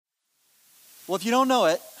Well, if you don't know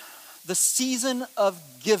it, the season of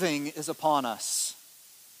giving is upon us,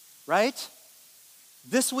 right?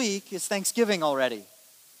 This week is Thanksgiving already.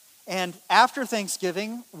 And after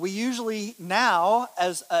Thanksgiving, we usually now,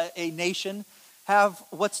 as a nation, have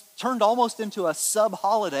what's turned almost into a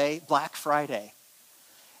sub-holiday, Black Friday.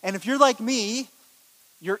 And if you're like me,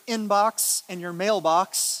 your inbox and your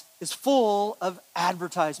mailbox is full of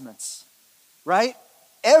advertisements, right?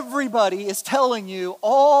 Everybody is telling you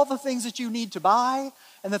all the things that you need to buy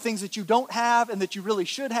and the things that you don't have and that you really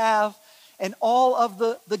should have, and all of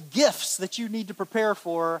the gifts that you need to prepare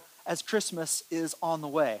for as Christmas is on the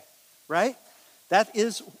way, right? That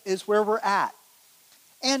is where we're at.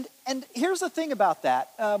 And here's the thing about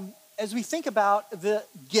that. As we think about the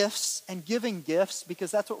gifts and giving gifts,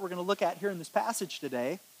 because that's what we're going to look at here in this passage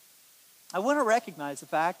today, I want to recognize the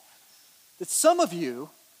fact that some of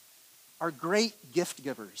you are great gift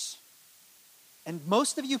givers. And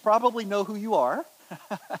most of you probably know who you are.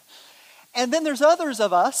 And then there's others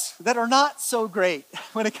of us that are not so great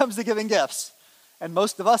when it comes to giving gifts. And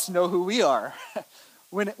most of us know who we are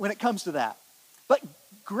when it comes to that. But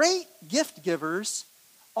great gift givers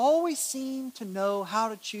always seem to know how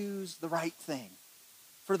to choose the right thing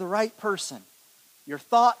for the right person. You're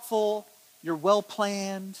thoughtful, you're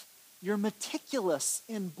well-planned, you're meticulous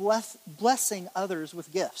in blessing others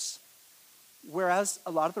with gifts. Whereas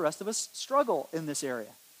a lot of the rest of us struggle in this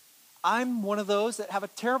area. I'm one of those that have a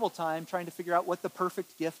terrible time trying to figure out what the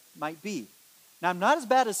perfect gift might be. Now, I'm not as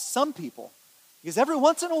bad as some people, because every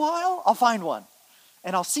once in a while, I'll find one.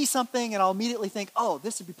 And I'll see something and I'll immediately think, oh,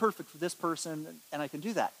 this would be perfect for this person, and I can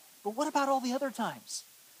do that. But what about all the other times?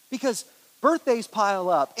 Because birthdays pile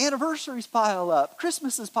up, anniversaries pile up,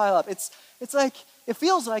 Christmases pile up. It's like, it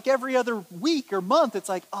feels like every other week or month, it's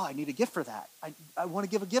like, oh, I need a gift for that. I want to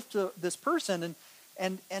give a gift to this person,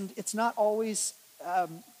 and it's not always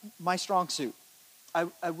my strong suit.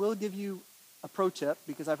 I will give you a pro tip,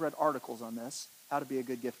 because I've read articles on this, how to be a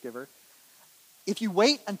good gift giver. If you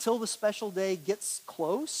wait until the special day gets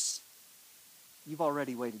close, you've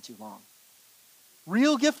already waited too long.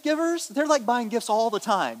 Real gift givers, they're like buying gifts all the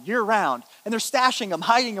time, year-round, and they're stashing them,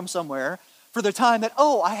 hiding them somewhere for the time that,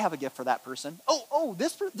 oh, I have a gift for that person. Oh,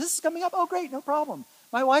 this is coming up. Oh, great, no problem.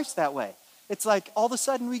 My wife's that way. It's like all of a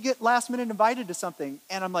sudden we get last minute invited to something,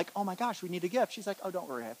 and I'm like, oh my gosh, we need a gift. She's like, oh, don't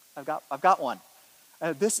worry, I've got one.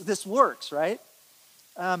 This works, right?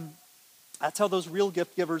 That's how those real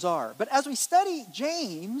gift givers are. But as we study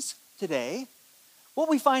James today, what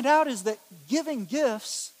we find out is that giving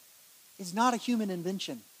gifts is not a human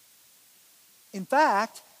invention. In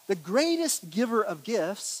fact, the greatest giver of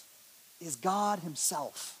gifts is God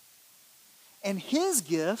himself. And his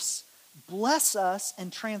gifts bless us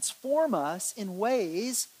and transform us in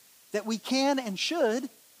ways that we can and should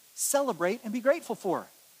celebrate and be grateful for.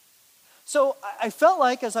 So I felt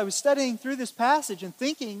like as I was studying through this passage and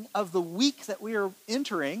thinking of the week that we are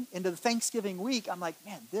entering into the Thanksgiving week, I'm like,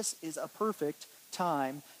 man, this is a perfect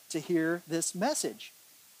time to hear this message.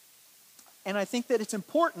 And I think that it's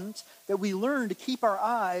important that we learn to keep our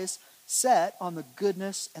eyes set on the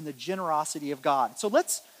goodness and the generosity of God. So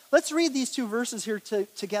let's read these two verses here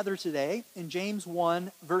together today in James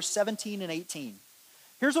 1, verse 17 and 18.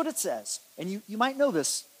 Here's what it says, and you might know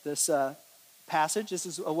this passage. This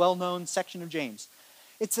is a well-known section of James.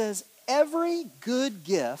 It says, every good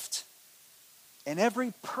gift and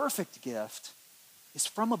every perfect gift is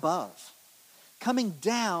from above, coming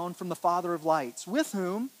down from the Father of lights, with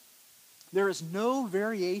whom there is no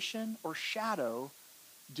variation or shadow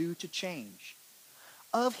due to change.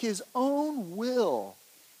 Of his own will,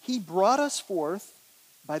 he brought us forth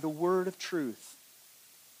by the word of truth,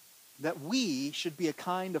 that we should be a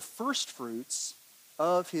kind of first fruits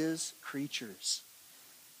of his creatures.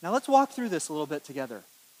 Now let's walk through this a little bit together.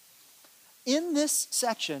 In this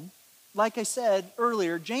section, like I said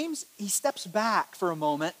earlier, James, he steps back for a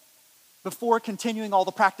moment before continuing all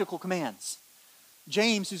the practical commands.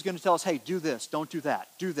 James, who's going to tell us, hey, do this, don't do that,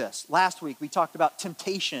 do this. Last week, we talked about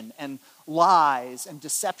temptation and lies and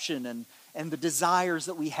deception and the desires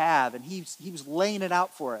that we have, and he was laying it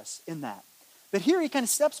out for us in that. But here he kind of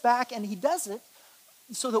steps back, and he does it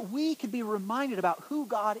so that we could be reminded about who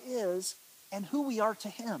God is and who we are to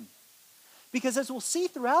him. Because as we'll see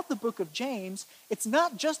throughout the book of James, it's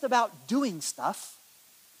not just about doing stuff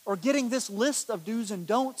or getting this list of do's and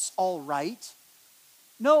don'ts all right.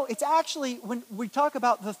 No, it's actually, when we talk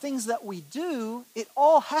about the things that we do, it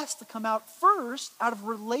all has to come out first out of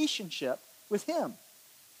relationship with him.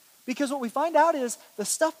 Because what we find out is the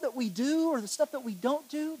stuff that we do or the stuff that we don't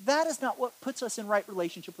do, that is not what puts us in right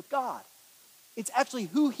relationship with God. It's actually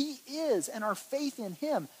who he is and our faith in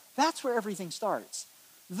him. That's where everything starts.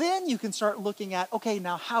 then you can start looking at, okay,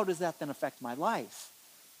 now how does that then affect my life?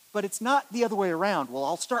 But it's not the other way around. Well,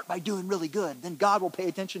 I'll start by doing really good. Then God will pay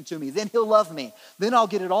attention to me. Then he'll love me. Then I'll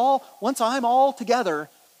get it all. Once I'm all together,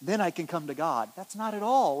 then I can come to God. That's not at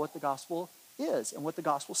all what the gospel is and what the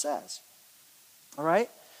gospel says. All right?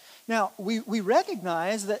 Now, we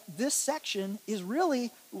recognize that this section is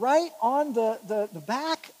really right on the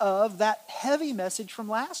back of that heavy message from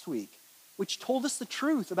last week, which told us the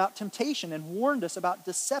truth about temptation and warned us about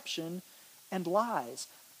deception and lies.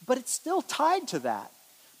 But it's still tied to that.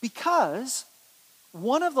 Because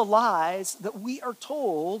one of the lies that we are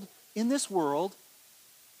told in this world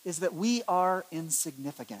is that we are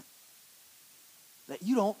insignificant, that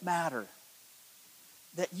you don't matter,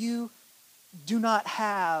 that you do not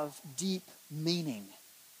have deep meaning,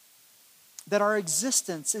 that our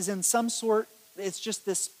existence is in some sort, it's just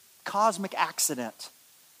this cosmic accident.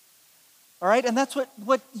 All right, and that's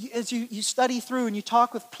what as you study through and you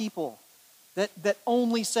talk with people that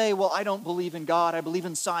only say, well, I don't believe in God, I believe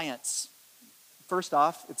in science. First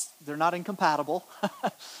off, they're not incompatible.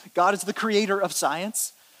 God is the creator of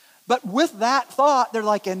science. But with that thought, they're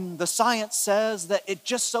like, and the science says that it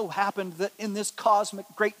just so happened that in this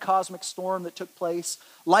great cosmic storm that took place,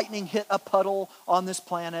 lightning hit a puddle on this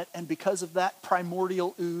planet, and because of that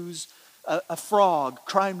primordial ooze, a frog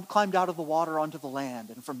climbed out of the water onto the land,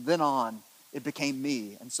 and from then on, it became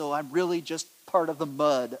me. And so I'm really just part of the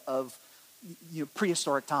mud of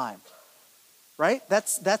prehistoric time, right?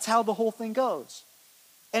 That's how the whole thing goes,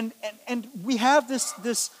 and we have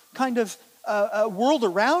this kind of world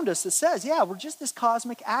around us that says, yeah, we're just this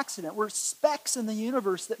cosmic accident. We're specks in the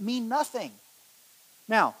universe that mean nothing.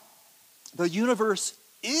 Now, the universe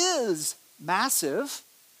is massive,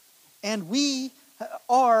 and we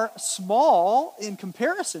are small in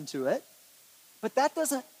comparison to it, but that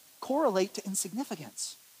doesn't correlate to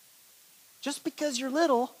insignificance. Just because you're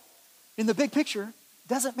little in the big picture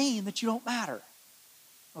doesn't mean that you don't matter,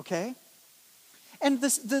 okay? And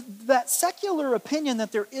that secular opinion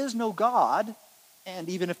that there is no God, and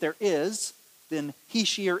even if there is, then he,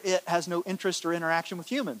 she, or it has no interest or interaction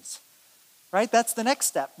with humans, right? That's the next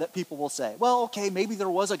step that people will say. Well, okay, maybe there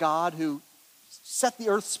was a God who set the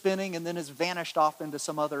earth spinning and then has vanished off into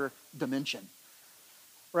some other dimension,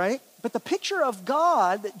 right? But the picture of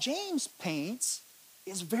God that James paints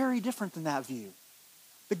is very different than that view.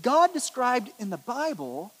 The God described in the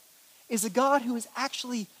Bible is a God who is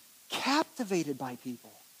actually captivated by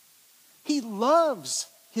people. He loves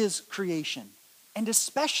his creation, and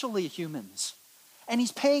especially humans. And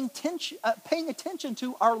he's paying attention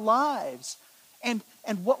to our lives and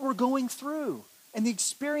what we're going through and the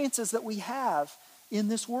experiences that we have in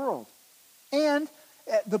this world. And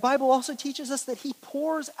the Bible also teaches us that he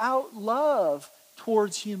pours out love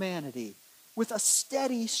towards humanity with a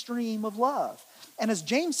steady stream of love. And as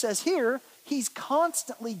James says here, he's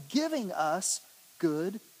constantly giving us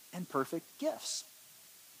good and perfect gifts.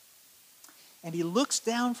 And he looks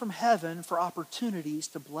down from heaven for opportunities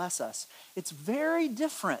to bless us. It's very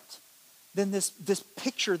different than this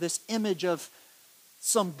picture, this image of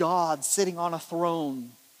some God sitting on a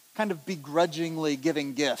throne, kind of begrudgingly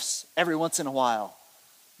giving gifts every once in a while.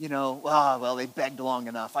 Well, they begged long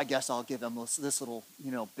enough. I guess I'll give them this little,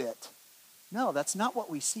 bit. No, that's not what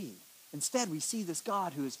we see. Instead, we see this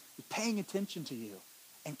God who is paying attention to you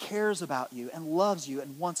and cares about you and loves you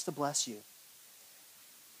and wants to bless you.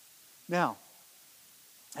 Now,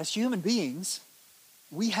 as human beings,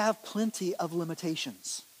 we have plenty of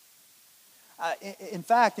limitations. In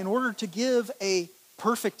fact, in order to give a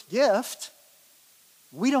perfect gift,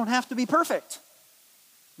 we don't have to be perfect,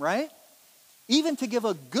 right? Even to give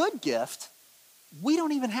a good gift, we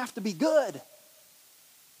don't even have to be good.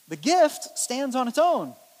 The gift stands on its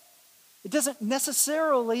own. It doesn't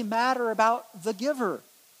necessarily matter about the giver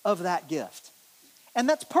of that gift. And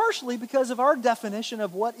that's partially because of our definition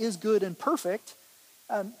of what is good and perfect.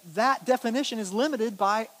 That definition is limited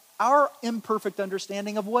by our imperfect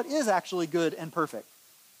understanding of what is actually good and perfect.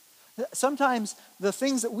 Sometimes the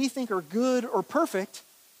things that we think are good or perfect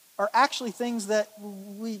are actually things that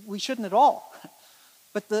we shouldn't at all.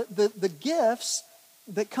 But the gifts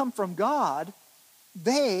that come from God,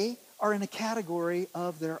 they are in a category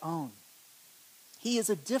of their own. He is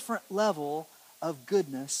a different level of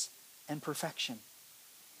goodness and perfection.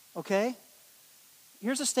 Okay?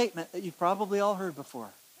 Here's a statement that you've probably all heard before,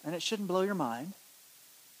 and it shouldn't blow your mind.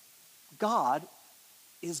 God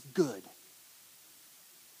is good.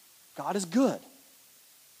 God is good.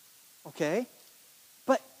 Okay?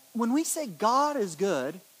 But when we say God is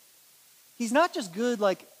good, he's not just good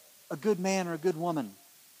like a good man or a good woman,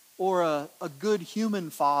 or a good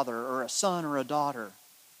human father or a son or a daughter.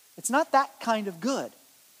 It's not that kind of good.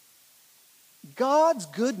 God's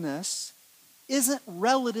goodness isn't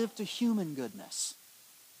relative to human goodness.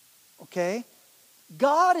 Okay?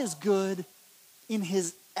 God is good in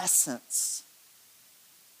his essence.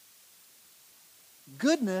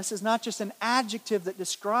 Goodness is not just an adjective that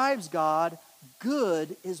describes God.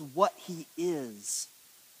 Good is what he is.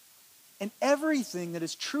 And everything that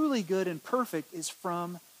is truly good and perfect is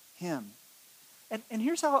from him. And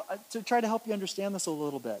here's how, to try to help you understand this a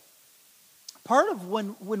little bit. Part of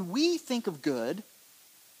when we think of good,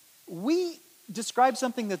 we describe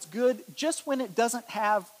something that's good just when it doesn't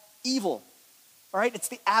have evil. All right? It's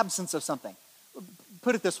the absence of something.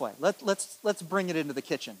 Put it this way. Let's bring it into the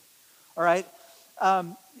kitchen. All right?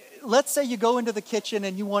 Let's say you go into the kitchen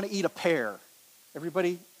and you want to eat a pear.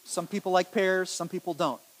 Everybody, some people like pears, some people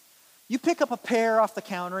don't. You pick up a pear off the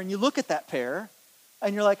counter and you look at that pear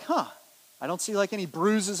and you're like, I don't see like any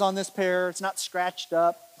bruises on this pear. It's not scratched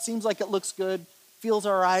up. It seems like it looks good. Feels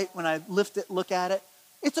all right when I lift it, look at it.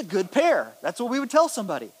 It's a good pear. That's what we would tell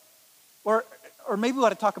somebody. Or maybe we ought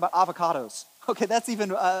to talk about avocados. Okay, that's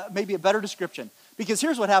even maybe a better description. Because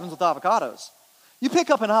here's what happens with avocados. You pick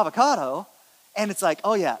up an avocado and it's like,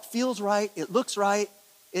 oh yeah, it feels right. It looks right.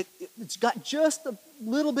 It's got just a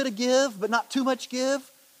little bit of give, but not too much give.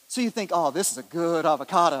 So you think, oh, this is a good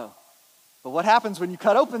avocado. But what happens when you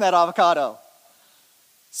cut open that avocado?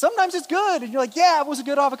 Sometimes it's good, and you're like, yeah, it was a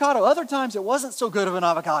good avocado. Other times it wasn't so good of an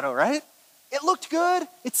avocado, right? It looked good.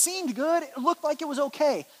 It seemed good. It looked like it was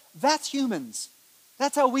okay. That's humans.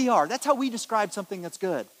 That's how we are. That's how we describe something that's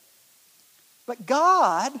good. But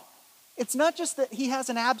God, it's not just that he has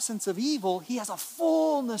an absence of evil. He has a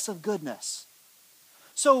fullness of goodness.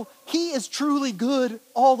 So he is truly good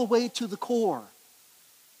all the way to the core.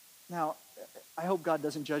 Now, I hope God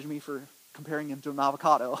doesn't judge me for comparing him to an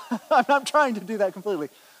avocado. I'm not trying to do that completely.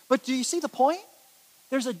 But do you see the point?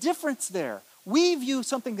 There's a difference there. We view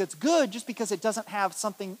something that's good just because it doesn't have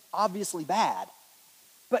something obviously bad.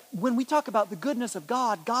 But when we talk about the goodness of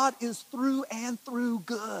God, God is through and through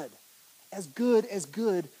good as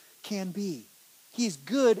good can be. He's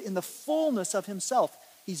good in the fullness of himself.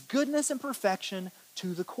 He's goodness and perfection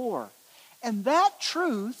to the core. And that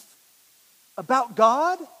truth about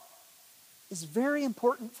God is very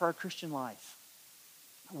important for our Christian life.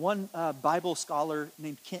 One Bible scholar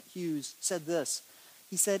named Kent Hughes said this.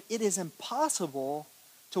 He said, it is impossible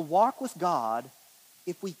to walk with God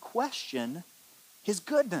if we question his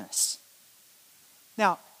goodness.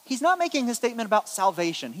 Now, he's not making a statement about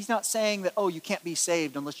salvation. He's not saying that, oh, you can't be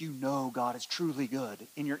saved unless you know God is truly good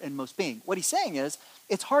in your inmost being. What he's saying is,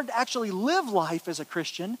 it's hard to actually live life as a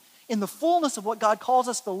Christian in the fullness of what God calls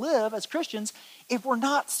us to live as Christians if we're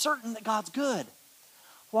not certain that God's good.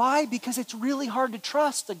 Why? Because it's really hard to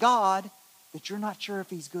trust a God that you're not sure if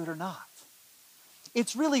he's good or not.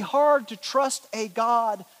 It's really hard to trust a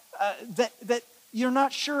God that you're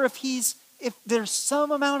not sure if there's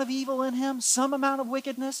some amount of evil in him, some amount of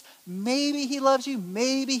wickedness. Maybe he loves you,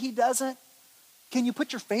 maybe he doesn't. Can you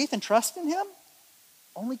put your faith and trust in him?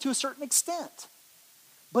 Only to a certain extent.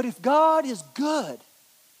 But if God is good,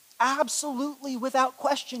 absolutely without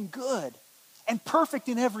question good, and perfect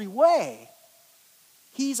in every way,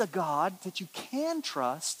 he's a God that you can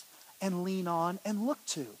trust and lean on and look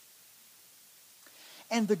to.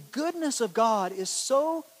 And the goodness of God is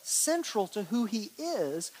so central to who he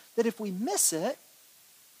is that if we miss it,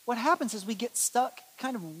 what happens is we get stuck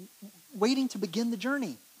kind of waiting to begin the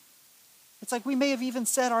journey. It's like we may have even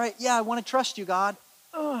said, all right, yeah, I want to trust you, God,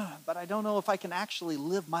 but I don't know if I can actually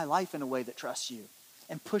live my life in a way that trusts you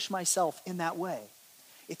and push myself in that way.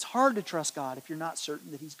 It's hard to trust God if you're not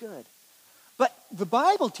certain that he's good. But the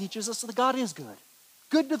Bible teaches us that God is good,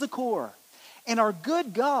 good to the core. And our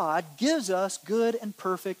good God gives us good and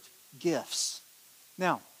perfect gifts.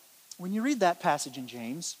 Now, when you read that passage in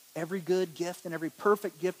James, every good gift and every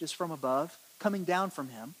perfect gift is from above, coming down from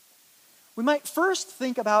him. We might first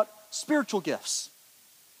think about spiritual gifts.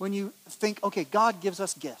 When you think, okay, God gives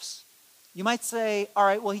us gifts. You might say, all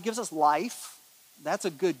right, well, he gives us life. That's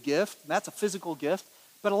a good gift. That's a physical gift.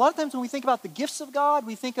 But a lot of times when we think about the gifts of God,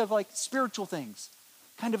 we think of like spiritual things,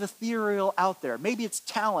 kind of ethereal out there. Maybe it's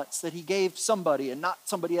talents that he gave somebody and not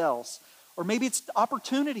somebody else. Or maybe it's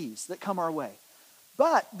opportunities that come our way.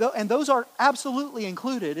 And those are absolutely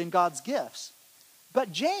included in God's gifts.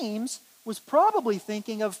 But James was probably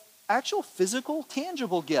thinking of actual physical,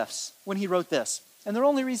 tangible gifts when he wrote this. And the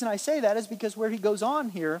only reason I say that is because where he goes on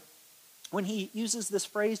here, when he uses this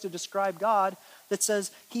phrase to describe God that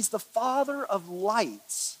says, he's the Father of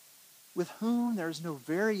lights, with whom there is no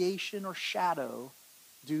variation or shadow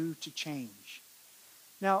due to change.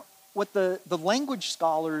 Now, what the language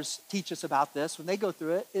scholars teach us about this when they go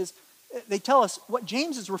through it is they tell us what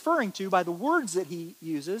James is referring to by the words that he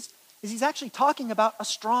uses is he's actually talking about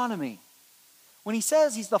astronomy. When he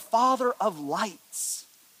says he's the father of lights,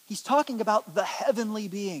 he's talking about the heavenly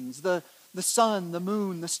beings, the sun, the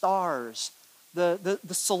moon, the stars, the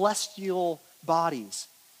celestial bodies.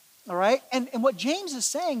 All right? And what James is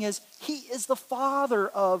saying is he is the father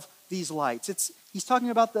of these lights. He's talking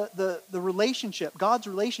about the relationship, God's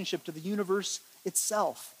relationship to the universe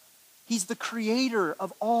itself. He's the creator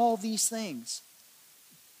of all these things.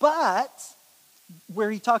 But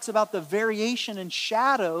where he talks about the variation in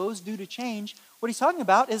shadows due to change, what he's talking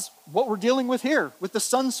about is what we're dealing with here, with the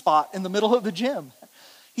sunspot in the middle of the gym.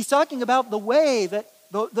 He's talking about the way that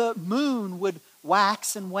the moon would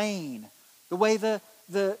wax and wane, the way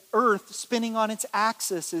the earth spinning on its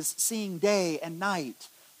axis is seeing day and night,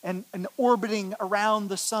 and orbiting around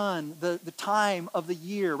the sun, the time of the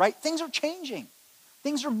year, right? Things are changing.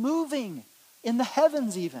 Things are moving in the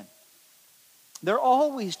heavens even. They're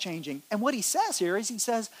always changing. And what he says here is he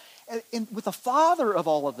says, with the father of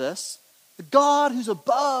all of this, the God who's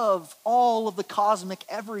above all of the cosmic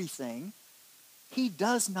everything, he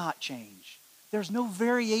does not change. There's no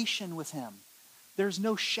variation with him. There's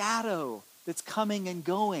no shadow that's coming and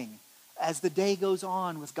going as the day goes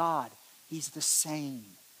on with God. He's the same.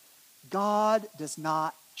 God does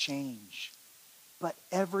not change, but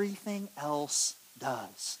everything else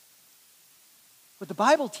does. What the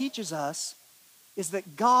Bible teaches us is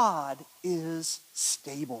that God is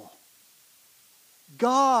stable.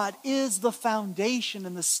 God is the foundation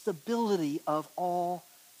and the stability of all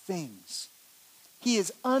things. He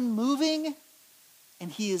is unmoving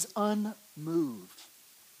and he is unmoved.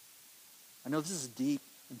 I know this is deep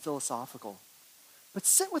and philosophical, but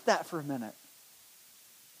sit with that for a minute.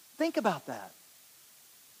 Think about that.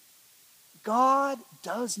 God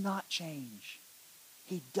does not change.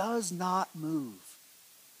 He does not move.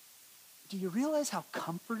 Do you realize how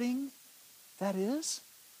comforting that is?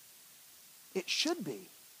 It should be.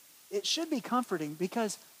 It should be comforting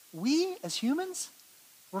because we as humans,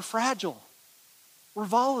 we're fragile. We're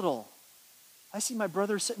volatile. I see my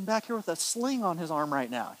brother sitting back here with a sling on his arm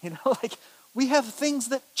right now. Like we have things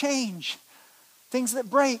that change, things that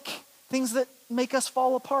break, things that make us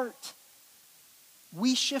fall apart.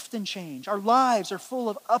 We shift and change. Our lives are full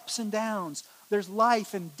of ups and downs. There's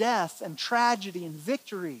life and death and tragedy and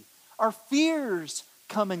victory. Our fears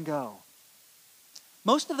come and go.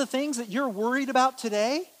 Most of the things that you're worried about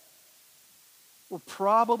today will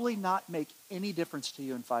probably not make any difference to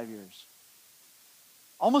you in 5 years.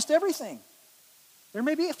 Almost everything. There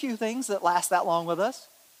may be a few things that last that long with us,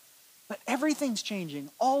 but everything's changing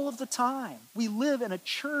all of the time. We live in a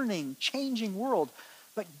churning, changing world,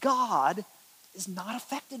 but God is not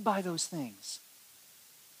affected by those things.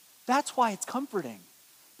 That's why it's comforting.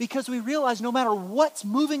 Because we realize no matter what's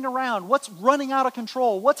moving around, what's running out of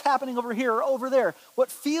control, what's happening over here or over there,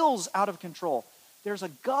 what feels out of control, there's a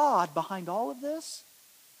God behind all of this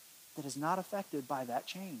that is not affected by that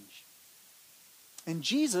change. And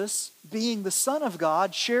Jesus, being the Son of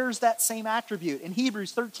God, shares that same attribute. In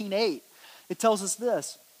Hebrews 13:8, it tells us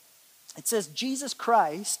this. It says, Jesus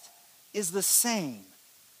Christ is the same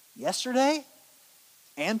yesterday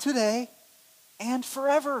and today and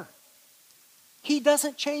forever. He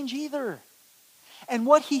doesn't change either. And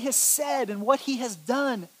what he has said and what he has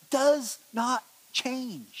done does not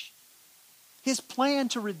change. His plan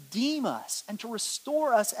to redeem us and to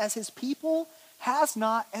restore us as his people has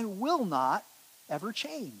not and will not ever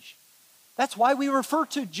change. That's why we refer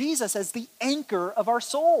to Jesus as the anchor of our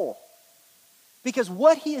soul. Because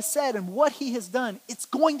what he has said and what he has done, it's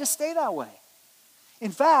going to stay that way.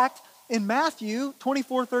 In fact, in Matthew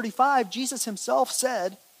 24:35, Jesus himself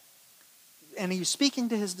said, and he was speaking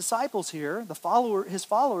to his disciples here, his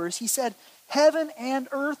followers, he said, heaven and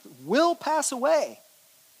earth will pass away,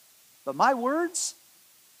 but my words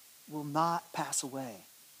will not pass away.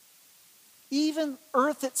 Even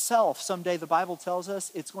earth itself, someday the Bible tells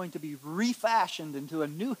us, it's going to be refashioned into a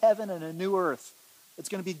new heaven and a new earth. It's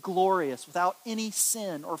going to be glorious without any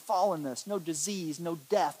sin or fallenness, no disease, no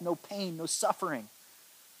death, no pain, no suffering.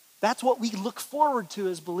 That's what we look forward to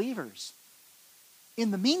as believers.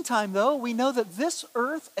 In the meantime, though, we know that this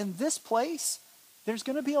earth and this place, there's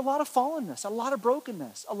going to be a lot of fallenness, a lot of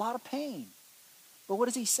brokenness, a lot of pain. But what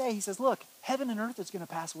does he say? He says, look, heaven and earth is going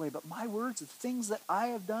to pass away, but my words, the things that I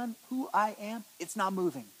have done, who I am, it's not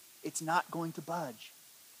moving. It's not going to budge.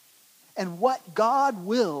 And what God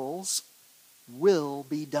wills will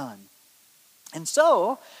be done. And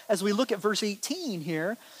so, as we look at verse 18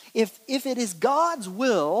 here, if it is God's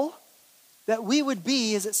will that we would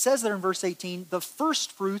be, as it says there in verse 18, the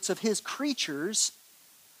first fruits of his creatures,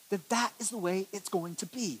 that is the way it's going to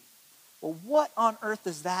be. Well, what on earth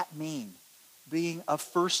does that mean, being a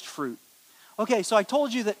first fruit? Okay, so I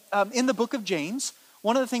told you that in the book of James,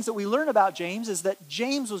 one of the things that we learn about James is that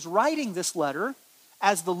James was writing this letter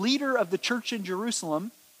as the leader of the church in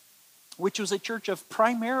Jerusalem, which was a church of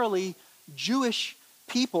primarily Jewish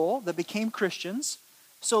people that became Christians.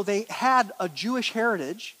 So they had a Jewish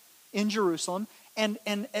heritage in Jerusalem. And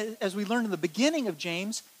as we learned in the beginning of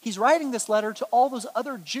James, he's writing this letter to all those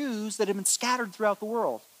other Jews that have been scattered throughout the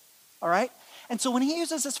world. All right? And so when he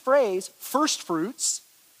uses this phrase, first fruits,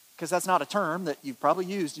 because that's not a term that you've probably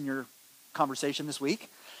used in your conversation this week,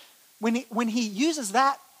 when he uses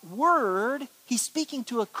that word, he's speaking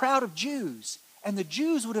to a crowd of Jews. And the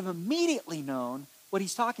Jews would have immediately known what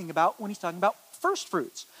he's talking about when he's talking about first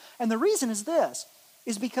fruits. And the reason is this,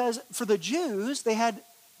 is because for the Jews, they had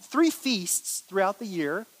 3 feasts throughout the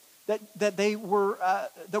year that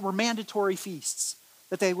were mandatory feasts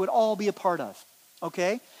that they would all be a part of.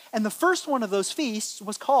 Okay? And the first one of those feasts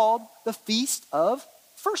was called the Feast of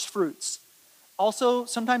First Fruits, also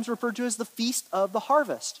sometimes referred to as the Feast of the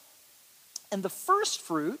Harvest. And the first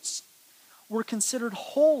fruits were considered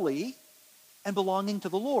holy and belonging to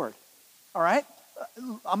the Lord. All right?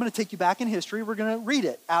 I'm going to take you back in history. We're going to read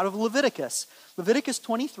it out of Leviticus. Leviticus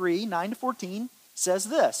 23, 9-14 says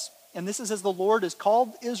this, and this is as the Lord has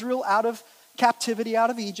called Israel out of captivity,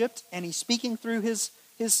 out of Egypt, and he's speaking through his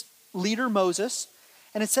leader Moses.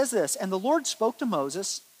 And it says this, and the Lord spoke to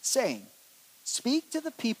Moses, saying, speak to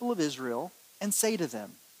the people of Israel and say to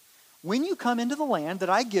them, when you come into the land that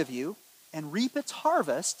I give you and reap its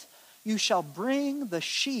harvest, you shall bring the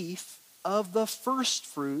sheaf of the first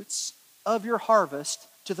fruits of your harvest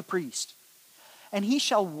to the priest. And he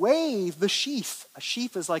shall wave the sheaf. A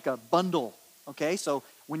sheaf is like a bundle. Okay, so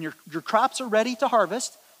when your crops are ready to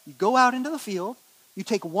harvest, you go out into the field, you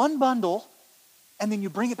take one bundle, and then you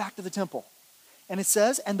bring it back to the temple. And it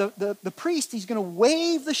says, and the priest, he's going to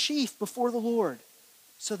wave the sheaf before the Lord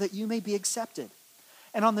so that you may be accepted.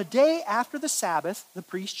 And on the day after the Sabbath, the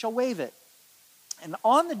priest shall wave it. And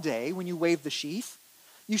on the day when you wave the sheaf,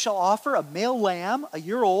 you shall offer a male lamb, a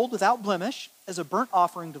year old, without blemish, as a burnt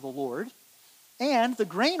offering to the Lord. And the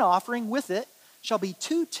grain offering with it shall be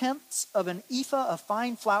 2/10 of an ephah of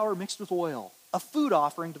fine flour mixed with oil, a food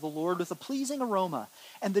offering to the Lord with a pleasing aroma.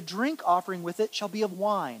 And the drink offering with it shall be of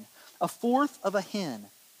wine, 1/4 of a hin.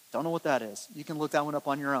 Don't know what that is. You can look that one up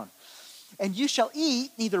on your own. And you shall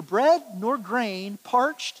eat neither bread nor grain,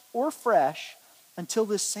 parched or fresh, until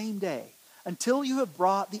this same day, until you have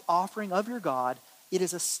brought the offering of your God. It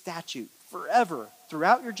is a statute forever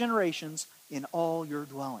throughout your generations in all your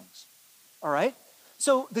dwellings. All right?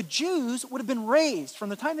 So the Jews would have been raised from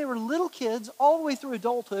the time they were little kids all the way through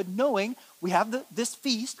adulthood, knowing we have this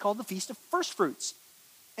feast called the Feast of First Fruits.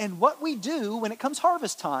 And what we do when it comes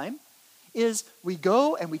harvest time is we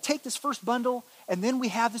go and we take this first bundle, and then we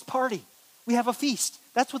have this party. We have a feast.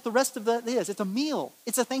 That's what the rest of that is. It's a meal.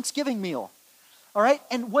 It's a Thanksgiving meal. All right?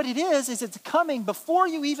 And what it is it's coming before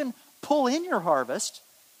you even pull in your harvest,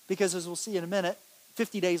 because as we'll see in a minute,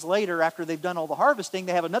 50 days later, after they've done all the harvesting,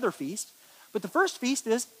 they have another feast. But the first feast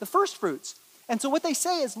is the first fruits. And so what they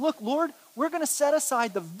say is, look, Lord, we're going to set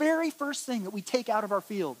aside the very first thing that we take out of our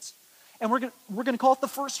fields. And we're going to call it the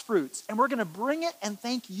first fruits. And we're going to bring it and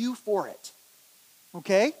thank you for it.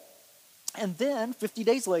 Okay? And then 50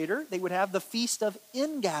 days later, they would have the Feast of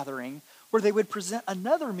Ingathering, where they would present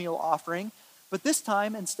another meal offering. But this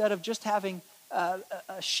time, instead of just having a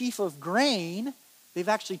sheaf of grain, they've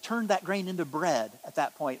actually turned that grain into bread at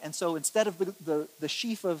that point. And so instead of the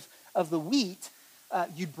sheaf of the wheat,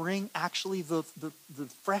 you'd bring actually the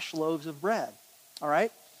fresh loaves of bread, all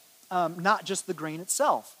right? Not just the grain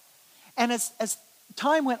itself. And as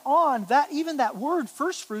time went on, even that word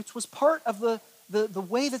first fruits was part of the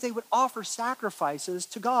way that they would offer sacrifices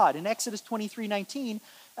to God. In Exodus 23:19,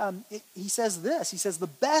 he says this, he says, the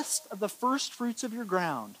best of the first fruits of your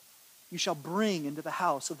ground you shall bring into the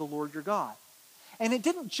house of the Lord your God. And it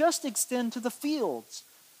didn't just extend to the fields,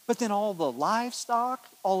 but then all the livestock,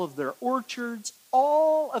 all of their orchards,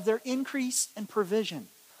 all of their increase and provision.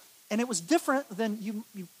 And it was different than, you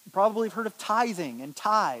probably have heard of tithing and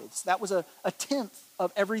tithes. That was a 1/10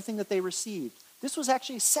 of everything that they received. This was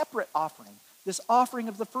actually a separate offering, this offering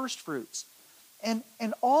of the first fruits.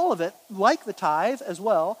 And all of it, like the tithe as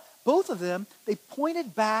well, both of them, they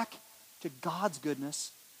pointed back to God's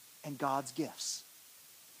goodness and God's gifts.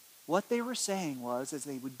 What they were saying was, as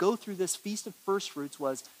they would go through this Feast of First Fruits,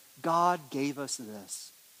 was God gave us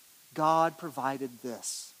this. God provided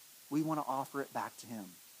this. We want to offer it back to him.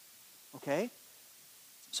 Okay?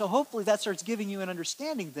 So hopefully that starts giving you an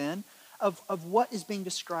understanding then of what is being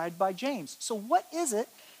described by James. So what is it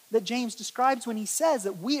that James describes when he says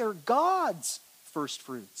that we are God's first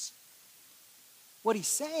fruits. What he's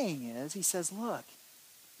saying is, he says, look,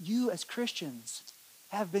 you as Christians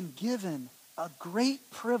have been given a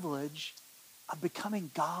great privilege of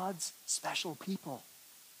becoming God's special people.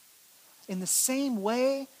 In the same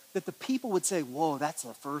way that the people would say, whoa, that's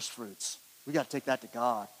the first fruits. We got to take that to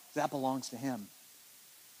God. That belongs to him.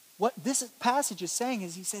 What this passage is saying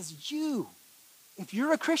is, he says, if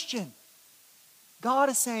you're a Christian, God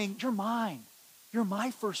is saying, you're mine. You're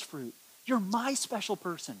my first fruit. You're my special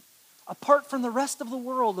person. Apart from the rest of the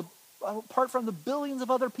world, apart from the billions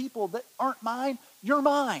of other people that aren't mine, you're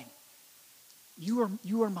mine. You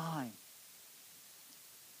are mine.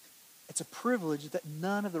 It's a privilege that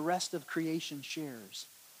none of the rest of creation shares.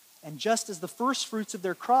 And just as the first fruits of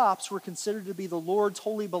their crops were considered to be the Lord's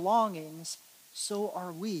holy belongings, so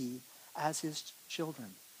are we as his children.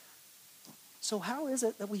 So how is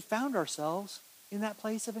it that we found ourselves in that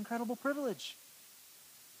place of incredible privilege?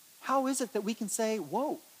 How is it that we can say,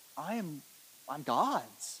 whoa, I'm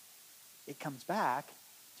God's? It comes back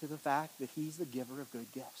to the fact that he's the giver of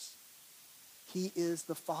good gifts. He is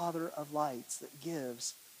the Father of lights that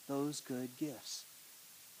gives those good gifts.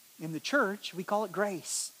 In the church, we call it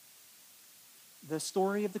grace. The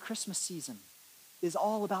story of the Christmas season is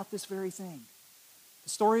all about this very thing. The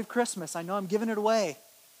story of Christmas, I know I'm giving it away,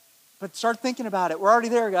 but start thinking about it. We're already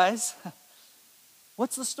there, guys.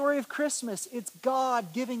 What's the story of Christmas? It's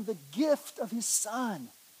God giving the gift of his Son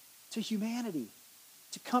to humanity,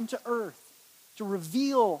 to come to earth, to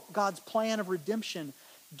reveal God's plan of redemption,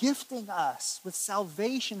 gifting us with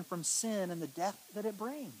salvation from sin and the death that it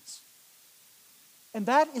brings. And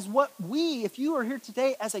that is what if you are here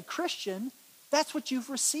today as a Christian, that's what you've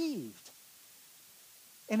received.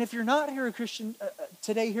 And if you're not here a Christian,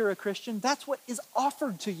 that's what is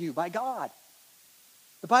offered to you by God.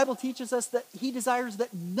 The Bible teaches us that he desires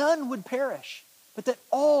that none would perish, but that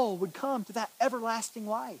all would come to that everlasting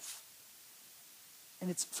life. And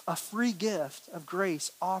it's a free gift of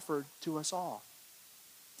grace offered to us all.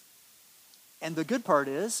 And the good part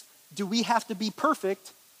is, do we have to be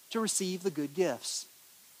perfect to receive the good gifts?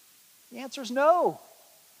 The answer is no.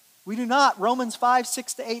 We do not. Romans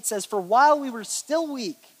 5:6-8 says, "For while we were still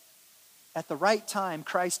weak, at the right time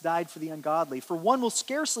Christ died for the ungodly. For one will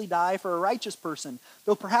scarcely die for a righteous person,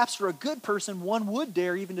 though perhaps for a good person one would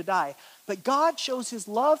dare even to die. But God shows his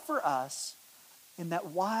love for us in that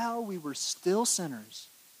while we were still sinners,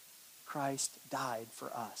 Christ died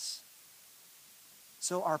for us."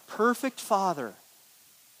 So our perfect Father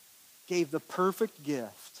gave the perfect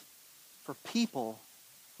gift for people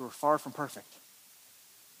who are far from perfect.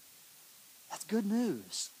 That's good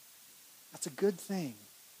news. That's a good thing.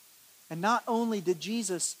 And not only did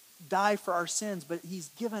Jesus die for our sins, but he's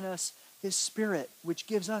given us his Spirit, which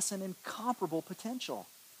gives us an incomparable potential.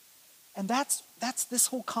 And that's this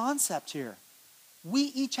whole concept here. We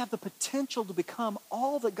each have the potential to become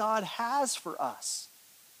all that God has for us.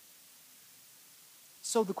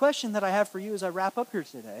 So the question that I have for you as I wrap up here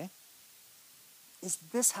today, is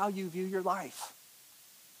this how you view your life?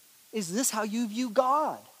 Is this how you view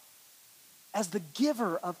God as the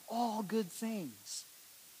giver of all good things?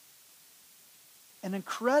 An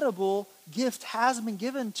incredible gift has been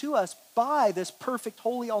given to us by this perfect,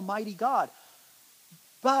 holy, almighty God.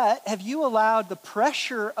 But have you allowed the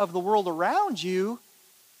pressure of the world around you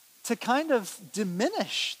to kind of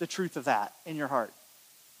diminish the truth of that in your heart?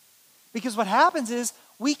 Because what happens is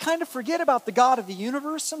we kind of forget about the God of the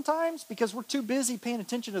universe sometimes because we're too busy paying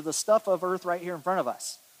attention to the stuff of earth right here in front of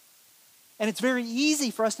us. And it's very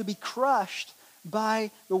easy for us to be crushed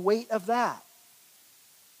by the weight of that.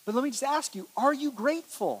 But let me just ask you, are you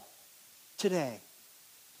grateful today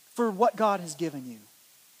for what God has given you?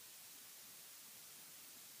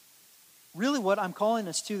 Really what I'm calling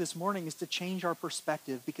us to this morning is to change our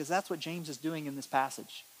perspective, because that's what James is doing in this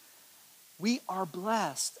passage. We are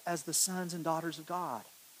blessed as the sons and daughters of God.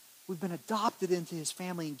 We've been adopted into his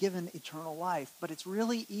family and given eternal life. But it's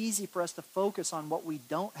really easy for us to focus on what we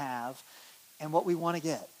don't have and what we want to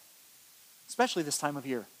get, especially this time of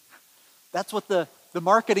year. That's what the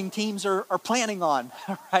marketing teams are planning on,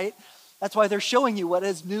 right? That's why they're showing you what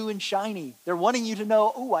is new and shiny. They're wanting you to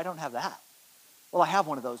know, oh, I don't have that. Well, I have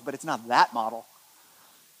one of those, but it's not that model.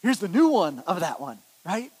 Here's the new one of that one,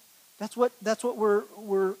 right? That's what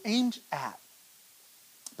we're aimed at.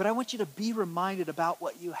 But I want you to be reminded about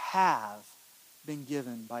what you have been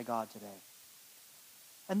given by God today.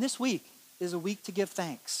 And this week is a week to give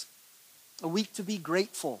thanks, a week to be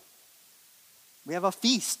grateful. We have a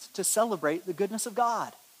feast to celebrate the goodness of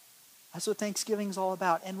God. That's what Thanksgiving is all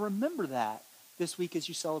about. And remember that this week as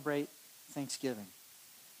you celebrate Thanksgiving.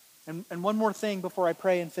 And one more thing before I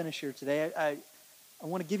pray and finish here today. I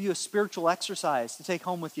want to give you a spiritual exercise to take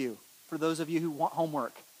home with you for those of you who want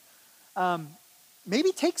homework.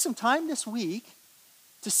 Maybe take some time this week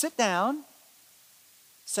to sit down,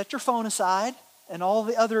 set your phone aside, and all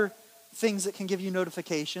the other things that can give you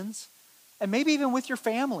notifications, and maybe even with your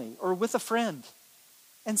family or with a friend,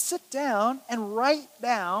 and sit down and write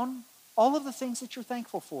down all of the things that you're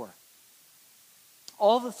thankful for.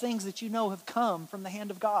 All the things that you know have come from the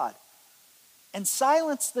hand of God. And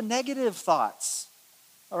silence the negative thoughts.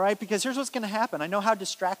 All right? Because here's what's going to happen. I know how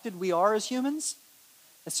distracted we are as humans.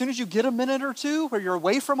 As soon as you get a minute or two where you're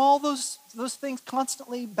away from all those things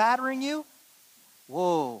constantly battering you,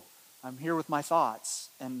 whoa, I'm here with my thoughts.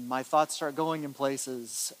 And my thoughts start going in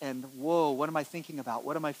places. And whoa, what am I thinking about?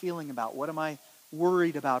 What am I feeling about? What am I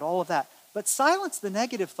worried about? All of that. But silence the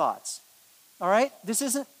negative thoughts. All right? This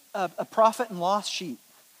isn't a profit and loss sheet.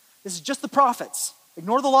 This is just the profits.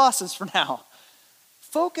 Ignore the losses for now.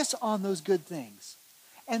 Focus on those good things.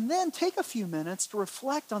 And then take a few minutes to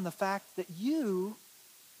reflect on the fact that you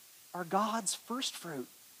are God's first fruit,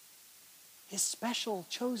 His special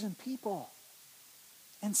chosen people.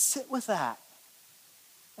 And sit with that.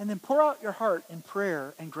 And then pour out your heart in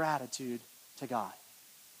prayer and gratitude to God.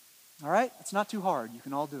 All right? It's not too hard. You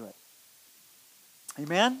can all do it.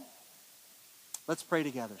 Amen? Let's pray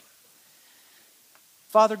together.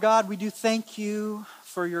 Father God, we do thank you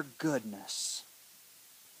for your goodness.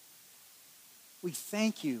 We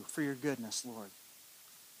thank you for your goodness, Lord.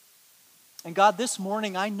 And God, this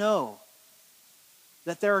morning I know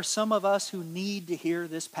that there are some of us who need to hear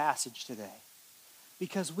this passage today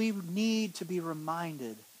because we need to be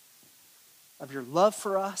reminded of your love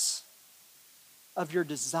for us, of your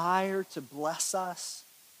desire to bless us,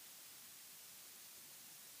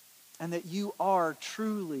 and that you are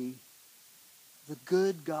truly the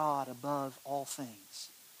good God above all things.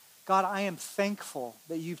 God, I am thankful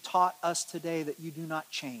that you've taught us today that you do not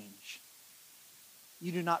change.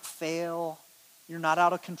 You do not fail. You're not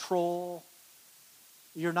out of control.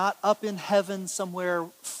 You're not up in heaven somewhere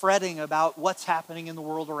fretting about what's happening in the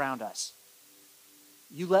world around us.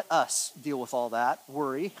 You let us deal with all that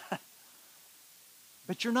worry.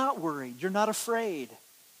 But you're not worried. You're not afraid.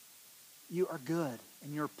 You are good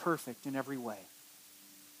and you're perfect in every way.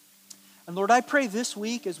 And Lord, I pray this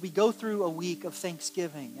week as we go through a week of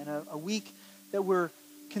Thanksgiving and a week that we're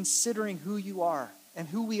considering who you are and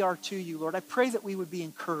who we are to you, Lord, I pray that we would be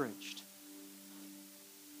encouraged.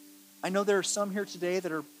 I know there are some here today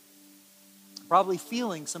that are probably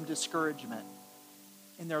feeling some discouragement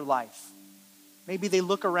in their life. Maybe they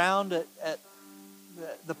look around at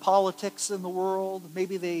the politics in the world.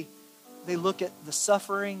 Maybe they look at the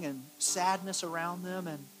suffering and sadness around them,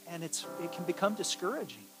 and it can become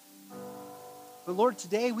discouraging. But Lord,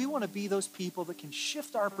 today we want to be those people that can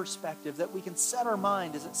shift our perspective, that we can set our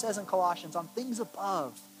mind, as it says in Colossians, on things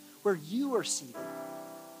above, where you are seated.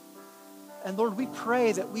 And Lord, we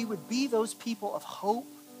pray that we would be those people of hope,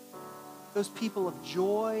 those people of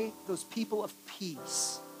joy, those people of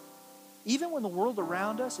peace. Even when the world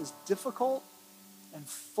around us is difficult and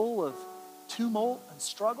full of tumult and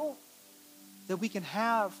struggle, that we can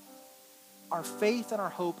have our faith and our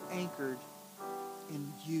hope anchored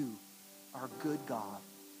in you, our good God.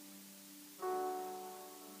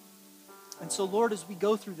 And so, Lord, as we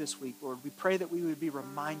go through this week, Lord, we pray that we would be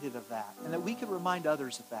reminded of that and that we could remind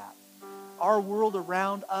others of that. Our world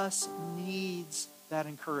around us needs that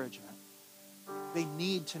encouragement. They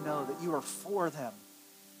need to know that you are for them,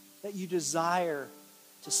 that you desire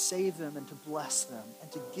to save them and to bless them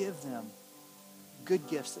and to give them good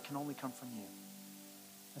gifts that can only come from you.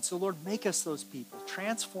 And so, Lord, make us those people.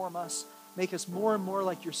 Transform us. Make us more and more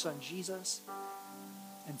like your Son, Jesus,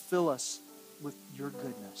 and fill us with your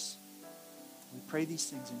goodness. We pray these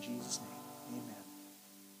things in Jesus' name.